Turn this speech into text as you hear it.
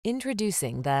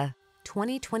Introducing the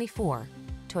 2024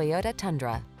 Toyota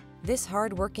Tundra. This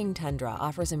hard-working Tundra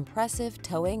offers impressive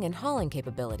towing and hauling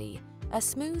capability, a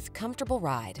smooth, comfortable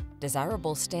ride,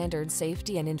 desirable standard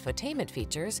safety and infotainment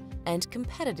features, and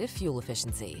competitive fuel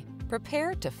efficiency.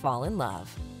 Prepare to fall in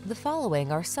love. The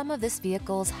following are some of this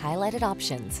vehicle's highlighted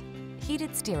options: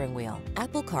 heated steering wheel,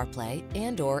 Apple CarPlay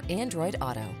and/or Android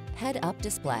Auto, head-up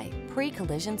display,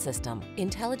 pre-collision system,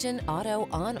 intelligent auto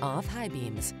on-off high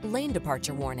beams, lane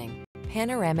departure warning,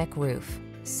 panoramic roof,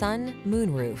 sun,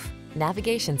 moonroof,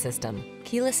 navigation system,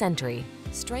 keyless entry.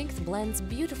 Strength blends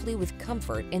beautifully with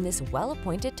comfort in this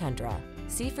well-appointed Tundra.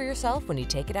 See for yourself when you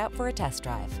take it out for a test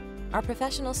drive. Our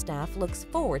professional staff looks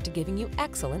forward to giving you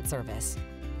excellent service.